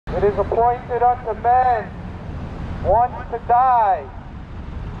It is appointed unto men once to die,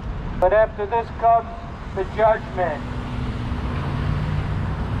 but after this comes the judgment.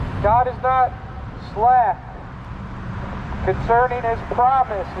 God is not slack concerning his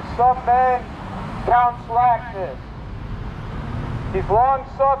promise, as some men count slackness. He's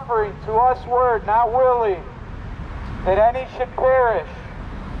long-suffering to usward, not willing that any should perish,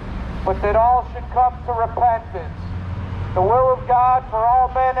 but that all should come to repentance. The will of God for all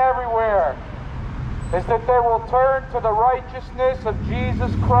men everywhere is that they will turn to the righteousness of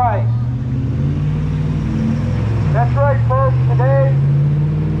Jesus Christ. That's right, folks. Today,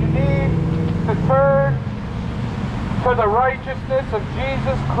 you need to turn to the righteousness of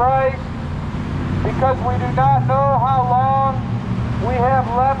Jesus Christ, because we do not know how long we have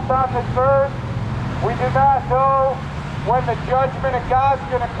left on this earth. We do not know when the judgment of God's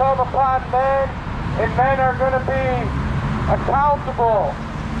going to come upon men, and men are going to be accountable.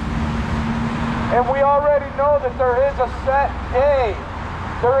 And we already know that there is a set day.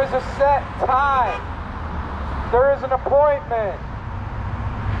 There is a set time. There is an appointment.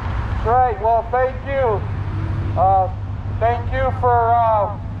 That's right. Well, thank you. Thank you for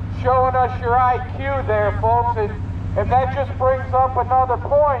showing us your IQ there, folks. And that just brings up another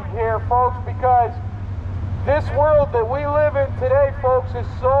point here, folks, because this world that we live in today, folks, is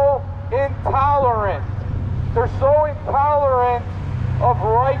so intolerant. They're so intolerant of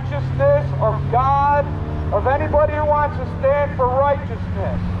righteousness, of God, of anybody who wants to stand for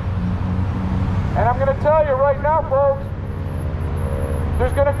righteousness. And I'm going to tell you right now, folks,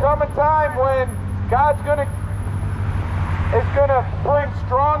 there's going to come a time when God's is going to bring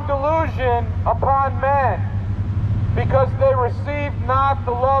strong delusion upon men, because they receive not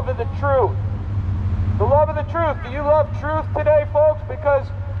the love of the truth. The love of the truth. Do you love truth today, folks? Because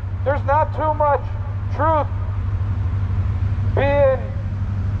there's not too much truth being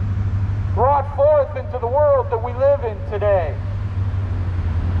brought forth into the world that we live in today.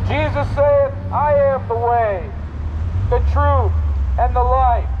 Jesus saith, I am the way, the truth, and the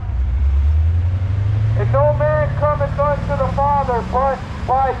life. And no man cometh unto the Father but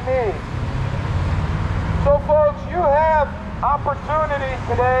by me. So folks, you have opportunity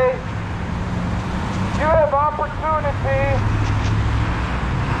today. You have opportunity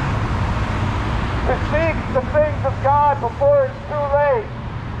to seek the things of God before it's too late.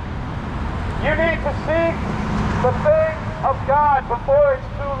 You need to seek the things of God before it's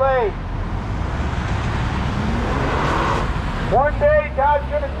too late. One day God's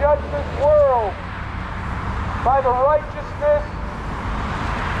going to judge this world by the righteousness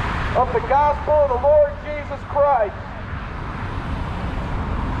of the gospel of the Lord Jesus Christ.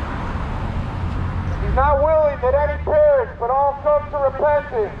 He's not willing that any perish, but all come to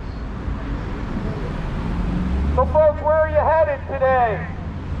repentance. So folks, where are you headed today?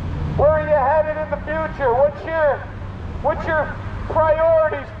 Where are you headed in the future? What's your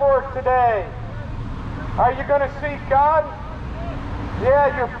priorities for today? Are you going to seek God?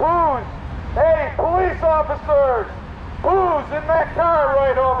 Yeah, your booze. Hey, police officers, booze in that car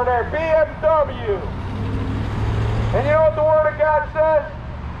right over there, BMW. And you know what the Word of God says?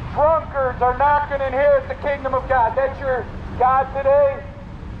 Drunkards are not going to inherit the kingdom of God. That's your God today?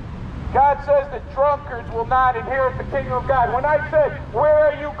 God says that drunkards will not inherit the kingdom of God. When I said,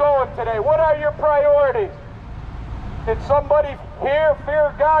 where are you going today? What are your priorities? Did somebody here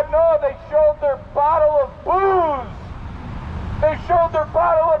fear God? No, they showed their bottle of booze. They showed their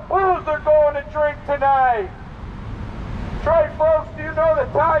bottle of booze they're going to drink tonight. Trey, folks, do you know the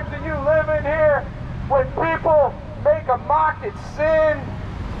times that you live in here when people make a mock at sin?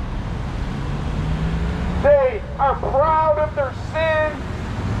 They are proud of their sin.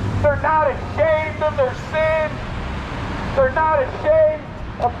 They're not ashamed of their sin. They're not ashamed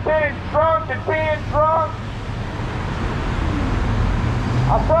of getting drunk and being drunk.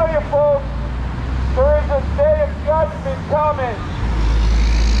 I'll tell you, folks, there is a day of judgment coming.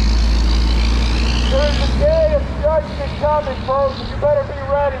 There is a day of judgment coming, folks, and you better be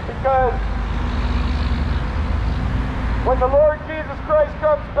ready, because when the Lord Jesus Christ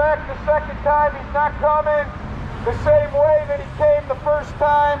comes back the second time, he's not coming the same way that he came the first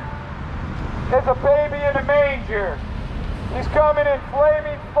time, as a baby in a manger. He's coming in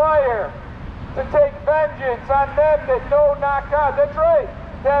flaming fire to take vengeance on them that know not God. That's right,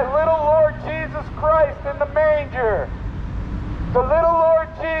 that little Lord Jesus Christ in the manger. The little Lord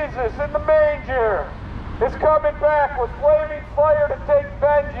Jesus in the manger is coming back with flaming fire to take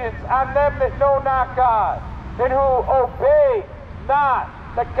vengeance on them that know not God, and who obey not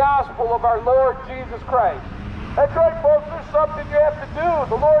the gospel of our Lord Jesus Christ. That's right, folks. There's something you have to do.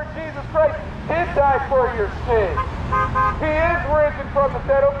 The Lord Jesus Christ did die for your sins. He is risen from the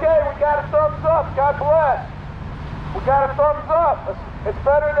dead. Okay, we got a thumbs up. God bless. We got a thumbs up. It's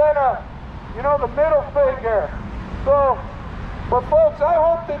better than the middle finger. So, but folks, I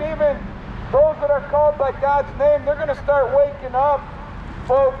hope that even those that are called by God's name, they're going to start waking up,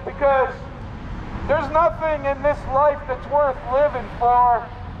 folks, because there's nothing in this life that's worth living for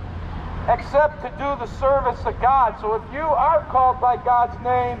except to do the service of God. So if you are called by God's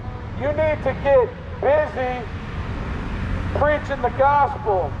name, you need to get busy preaching the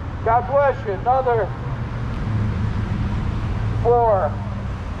gospel. God bless you. Another 4.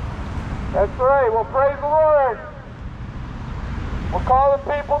 That's right. Well, praise the Lord. We're calling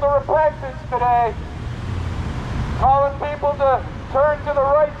people to repentance today. Calling people to turn to the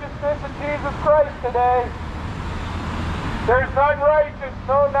righteousness of Jesus Christ today. There's none righteous,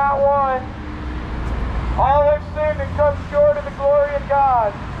 no, not one. All have sinned and come short of the glory of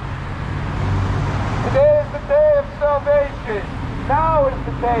God. Today is the day of salvation. Now is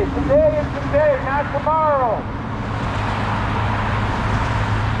the day. Today is the day, not tomorrow.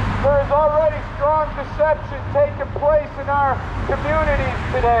 There is already strong deception taking place in our communities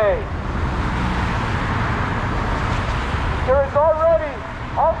today. There is already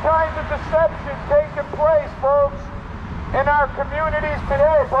all kinds of deception taking place, folks, in our communities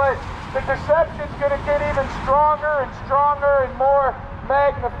today, but the deception's going to get even stronger and stronger and more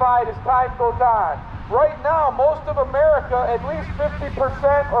magnified as time goes on. Right now, most of America, at least 50%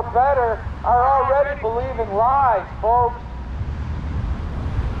 or better, are already believing lies, folks.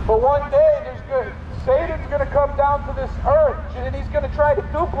 But one day, Satan's going to come down to this earth, and he's going to try to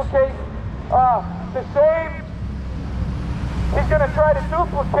duplicate the same. He's going to try to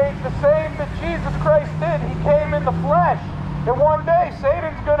duplicate the same that Jesus Christ did. He came in the flesh. And one day,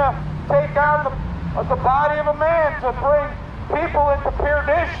 Satan's going to take on the body of a man to bring people into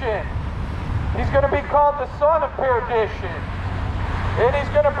perdition. He's going to be called the son of perdition. And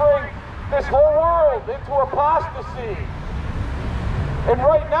he's going to bring this whole world into apostasy. And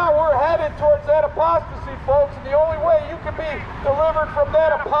right now, we're headed towards that apostasy, folks. And the only way you can be delivered from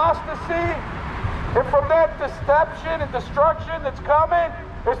that apostasy and from that deception and destruction that's coming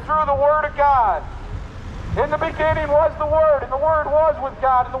is through the Word of God. In the beginning was the Word, and the Word was with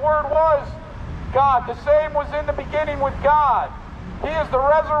God, and the Word was God. The same was in the beginning with God. He is the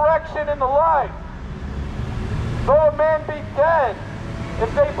resurrection and the life. Though a man be dead, if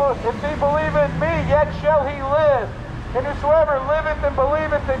they believe in me, yet shall he live. And whosoever liveth and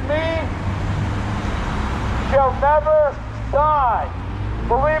believeth in me shall never die.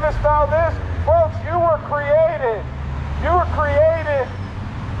 Believest thou this? Folks, you were created. You were created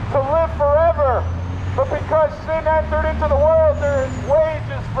to live forever. But because sin entered into the world, there is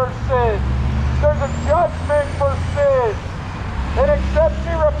wages for sin. There's a judgment for sin. And except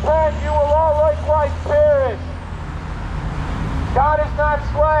you repent, you will all likewise perish. God is not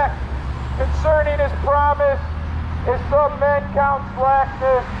slack concerning his promise, as some men count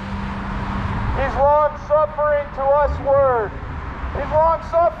slackness. He's long-suffering to us word. He's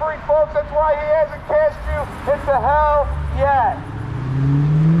long-suffering, folks. That's why he hasn't cast you into hell yet.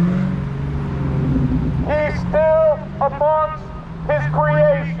 He's still amongst his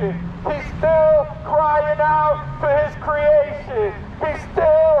creation. He's still crying out to his creation. He's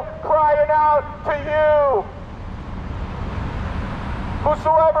still crying out to you.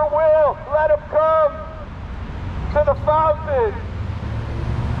 Whosoever will, let him come to the fountain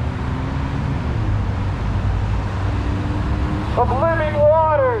of living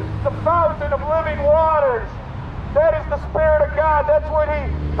waters, the fountain of living waters. That is the Spirit of God. That's what he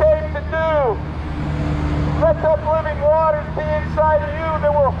came to do. Let that living waters be inside of you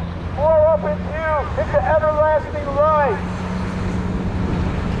that will flow up into you into everlasting life.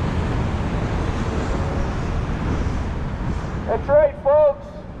 That's right, folks.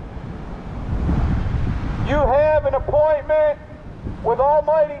 You have an appointment with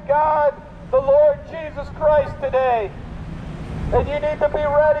Almighty God, the Lord Jesus Christ today. And you need to be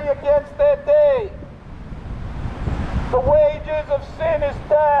ready against that day. The wages of sin is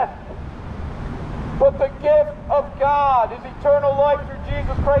death, but the gift of God is eternal life through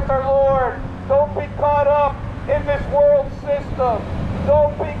Jesus Christ our Lord. Don't be caught up in this world system.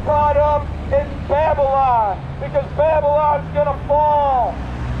 Don't be caught up in Babylon, because Babylon's going to fall.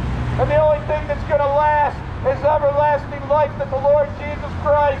 And the only thing that's going to last is everlasting life that the Lord Jesus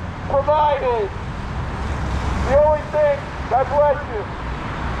Christ provided. The only thing, God bless you.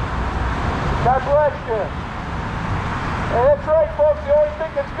 God bless you. And that's right, folks, the only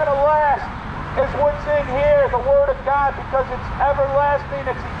thing that's going to last is what's in here, the Word of God, because it's everlasting,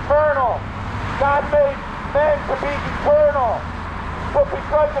 it's eternal. God made men to be eternal. But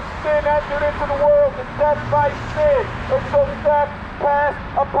because of sin entered into the world, and death by sin, and so death passed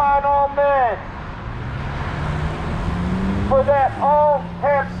upon all men. For that all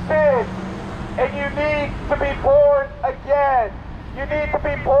have sinned, and you need to be born again. You need to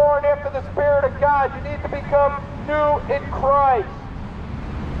be born after the Spirit of God. You need to become new in Christ.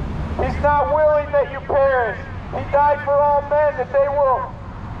 He's not willing that you perish. He died for all men, that they will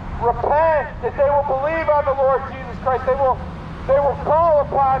repent, that they will believe on the Lord Jesus Christ. They will call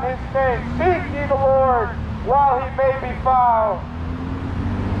upon His name. Seek ye the Lord while He may be found.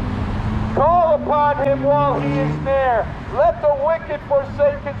 Call upon Him while He is near. Let the wicked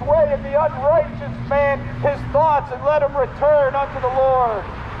forsake his way, and the unrighteous man his thoughts, and let him return unto the Lord,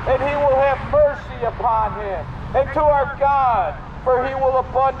 and He will have mercy upon him, and to our God, for He will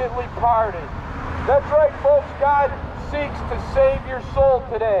abundantly pardon. That's right, folks. God seeks to save your soul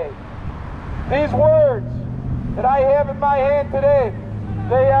today. These words that I have in my hand today,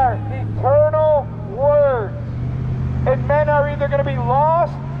 they are eternal words. And men are either going to be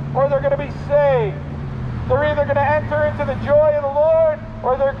lost or they're going to be saved. They're either going to enter into the joy of the Lord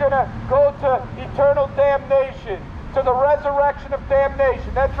or they're going to go to eternal damnation, to the resurrection of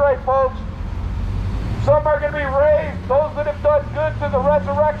damnation. That's right, folks. Some are going to be raised, those that have done good, to the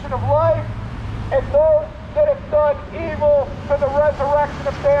resurrection of life, and those that have done evil to the resurrection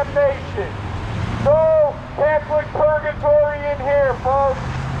of damnation. No Catholic purgatory in here, folks.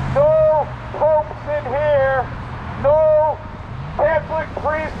 No popes in here. No Catholic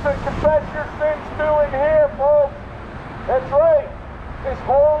priests that confess your sins to in here, folks. That's right. It's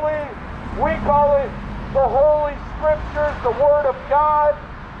holy. We call it the Holy Scriptures, the Word of God,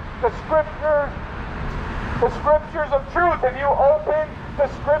 the Scriptures of truth. Have you opened the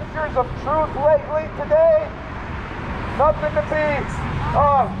Scriptures of truth lately today? Nothing to be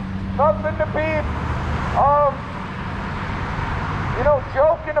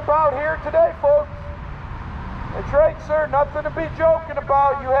joking about here today, folks. That's right, sir. Nothing to be joking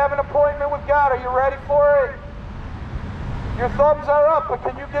about. You have an appointment with God. Are you ready for it? Your thumbs are up, but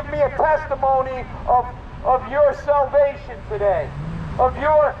can you give me a testimony of your salvation today? Of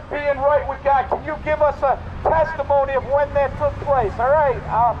your being right with God? Can you give us a testimony of when that took place? All right.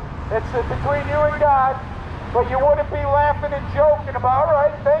 It's between you and God, but you wouldn't be laughing and joking about. All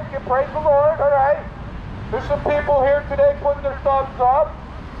right. Thank you. Praise the Lord. All right. There's some people here today putting their thumbs up.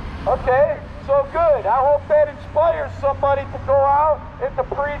 Okay. So good. I hope that inspires somebody to go out and to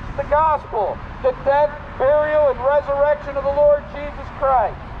preach the gospel, the death, burial, and resurrection of the Lord Jesus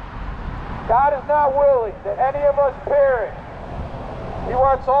Christ. God is not willing that any of us perish. He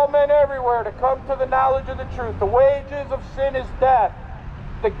wants all men everywhere to come to the knowledge of the truth. The wages of sin is death.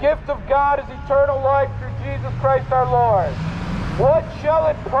 The gift of God is eternal life through Jesus Christ our Lord. What shall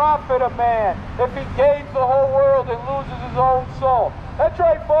it profit a man if he gains the whole world and loses his own soul? That's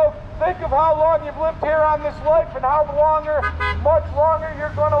right, folks. Think of how long you've lived here on this life and how much longer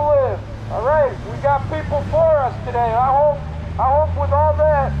you're going to live. All right, we got people for us today. I hope with all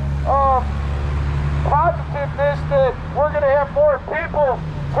that positiveness that we're going to have more people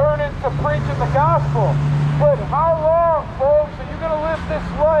turn into preaching the gospel. But how long, folks, are you going to live this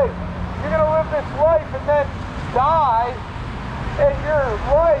life? You're going to live this life and then die, and your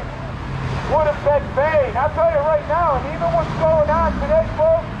life would have been vain. I'll tell you right now, and even what's going on today,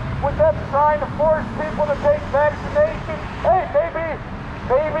 folks, with them trying to force people to take vaccination, hey,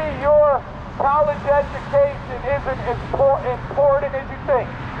 maybe your college education isn't as important as you think.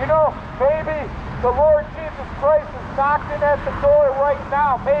 You know, maybe the Lord Jesus Christ is knocking at the door right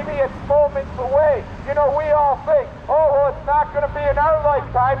now. Maybe it's moments away. You know, we all think, oh, well, it's not going to be in our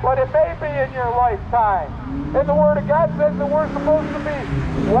lifetime, but it may be in your lifetime. And the Word of God says that we're supposed to be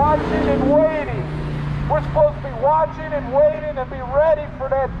watching and waiting. We're supposed to be watching and waiting and be ready for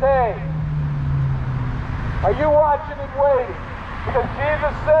that day. Are you watching and waiting? Because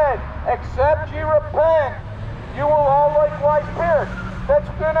Jesus said, except ye repent, you will all likewise perish. That's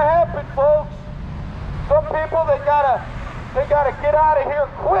going to happen, folks. Some people, they gotta get out of here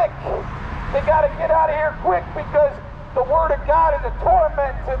quick. They gotta get out of here quick because the Word of God is a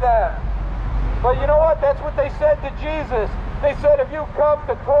torment to them. But you know what? That's what they said to Jesus. They said, if you come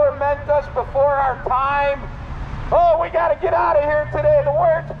to torment us before our time, oh, we got to get out of here today. The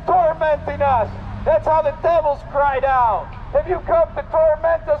Word's tormenting us. That's how the devils cried out. If you come to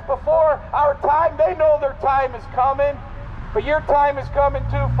torment us before our time, they know their time is coming. But your time is coming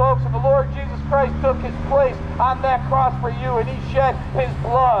too, folks. And the Lord Jesus Christ took His place on that cross for you, and He shed His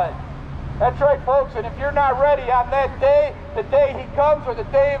blood. That's right, folks. And if you're not ready on that day, the day He comes, or the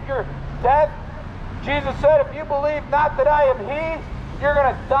day of your death, Jesus said, if you believe not that I am He, you're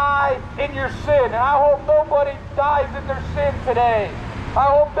going to die in your sin. And I hope nobody dies in their sin today. I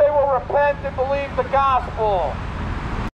hope they will repent and believe the gospel.